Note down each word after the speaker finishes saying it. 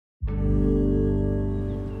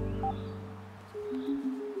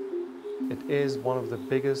is one of the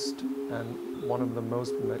biggest and one of the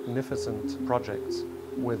most magnificent projects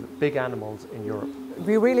with big animals in Europe.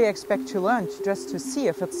 We really expect to learn just to see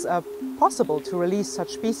if it's possible to release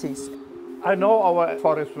such species. I know our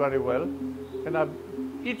forest very well, and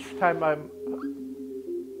each time I'm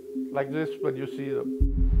like this when you see them.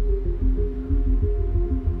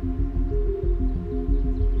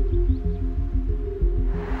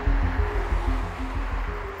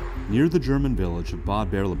 Near the German village of Bad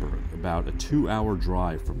Berleburg, about a 2-hour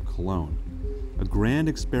drive from Cologne, a grand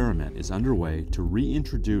experiment is underway to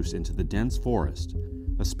reintroduce into the dense forest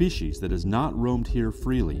a species that has not roamed here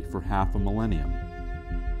freely for half a millennium.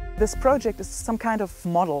 This project is some kind of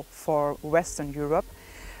model for Western Europe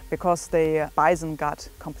because the bison got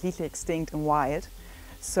completely extinct in wild.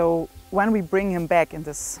 So when we bring him back in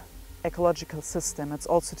this ecological system, it's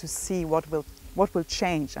also to see what will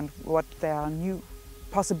change and what there are new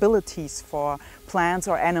possibilities for plants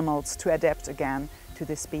or animals to adapt again to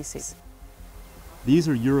this species. These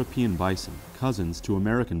are European bison, cousins to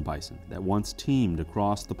American bison that once teemed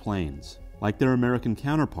across the plains. Like their American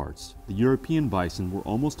counterparts, the European bison were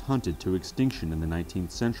almost hunted to extinction in the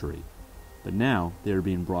 19th century, but now they are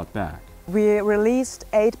being brought back. We released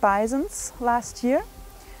 8 bisons last year.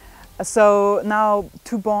 So now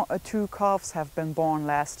two calves have been born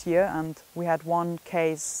last year, and we had one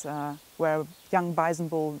case where a young bison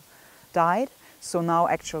bull died. So now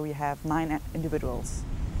actually we have 9 individuals.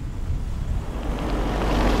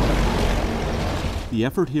 The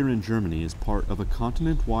effort here in Germany is part of a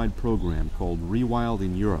continent-wide program called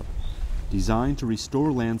Rewilding Europe, designed to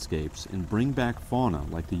restore landscapes and bring back fauna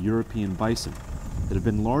like the European bison that have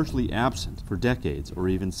been largely absent for decades or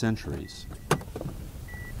even centuries.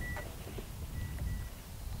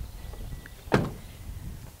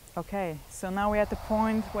 Okay, so now we're at the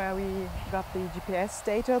point where we got the GPS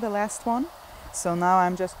data, the last one. So now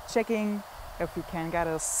I'm just checking if we can get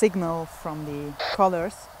a signal from the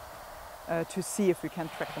collars to see if we can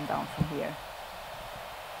track them down from here.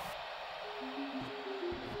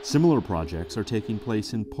 Similar projects are taking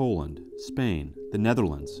place in Poland, Spain, the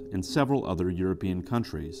Netherlands, and several other European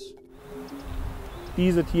countries.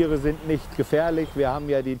 Diese Tiere sind nicht gefährlich. Wir haben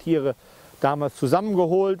ja die Tiere damals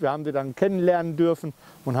zusammengeholt, wir haben sie dann kennenlernen dürfen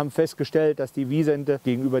und haben festgestellt, dass die Wisente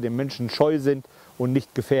gegenüber den Menschen scheu sind und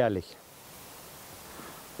nicht gefährlich.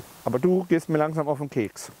 Aber du gehst mir langsam auf den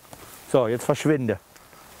Keks. So, jetzt verschwinde.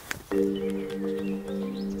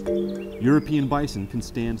 European bison can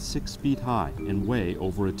stand 6 feet high and weigh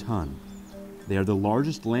over a ton. They are the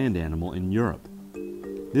largest land animal in Europe.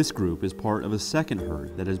 This group is part of a second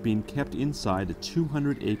herd that is being kept inside a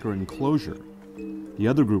 200-acre enclosure. The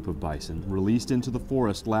other group of bison, released into the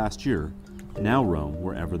forest last year, now roam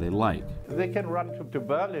wherever they like. They can run to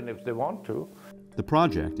Berlin if they want to. The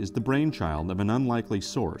project is the brainchild of an unlikely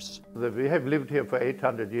source. We have lived here for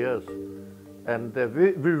 800 years, and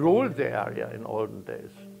we ruled the area in olden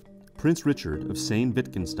days. Prince Richard of Sayn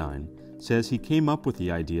Wittgenstein says he came up with the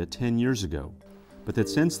idea 10 years ago, but that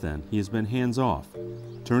since then he has been hands-off,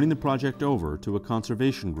 turning the project over to a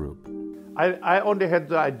conservation group. I only had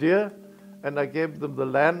the idea, and I gave them the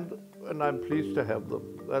land, and I'm pleased to have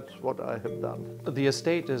them. That's what I have done. The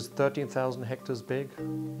estate is 13,000 hectares big,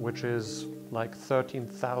 which is like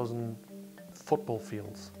 13,000 football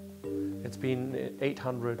fields. It's been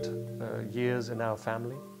 800 years in our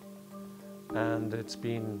family, and it's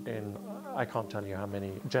been in, I can't tell you how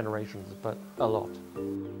many generations, but a lot.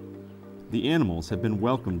 The animals have been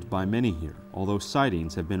welcomed by many here, although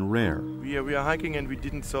sightings have been rare. We are hiking and we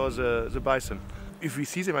didn't saw the bison. If we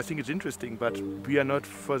see them, I think it's interesting, but we are not,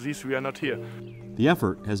 for this, we are not here. The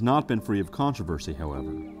effort has not been free of controversy,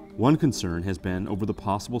 however. One concern has been over the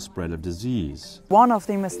possible spread of disease. One of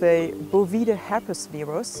them is the bovine herpes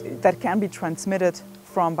virus that can be transmitted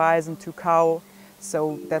from bison to cow,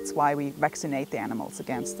 so that's why we vaccinate the animals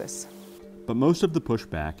against this. But most of the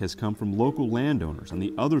pushback has come from local landowners on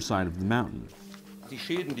the other side of the mountain. Die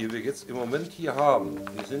Schäden, die wir jetzt im Moment hier haben,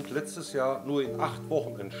 die sind letztes Jahr nur in 8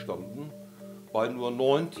 Wochen entstanden, bei nur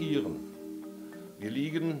 9 Tieren. Wir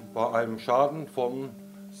liegen bei einem Schaden von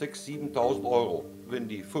 6.000, 7.000 Euro. Wenn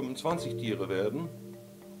die 25 Tiere werden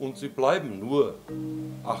und sie bleiben nur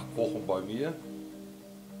 8 Wochen bei mir,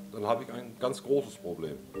 dann habe ich ein ganz großes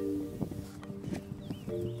Problem.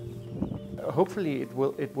 Hopefully it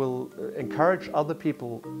will encourage other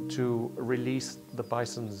people to release the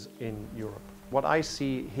bisons in Europe. What I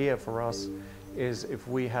see here for us is if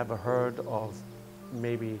we have a herd of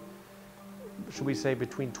maybe, should we say,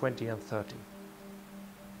 between 20 and 30.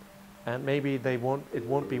 And maybe it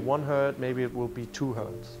won't be one herd, maybe it will be 2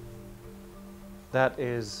 herds. That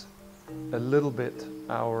is a little bit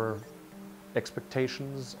our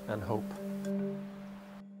expectations and hope.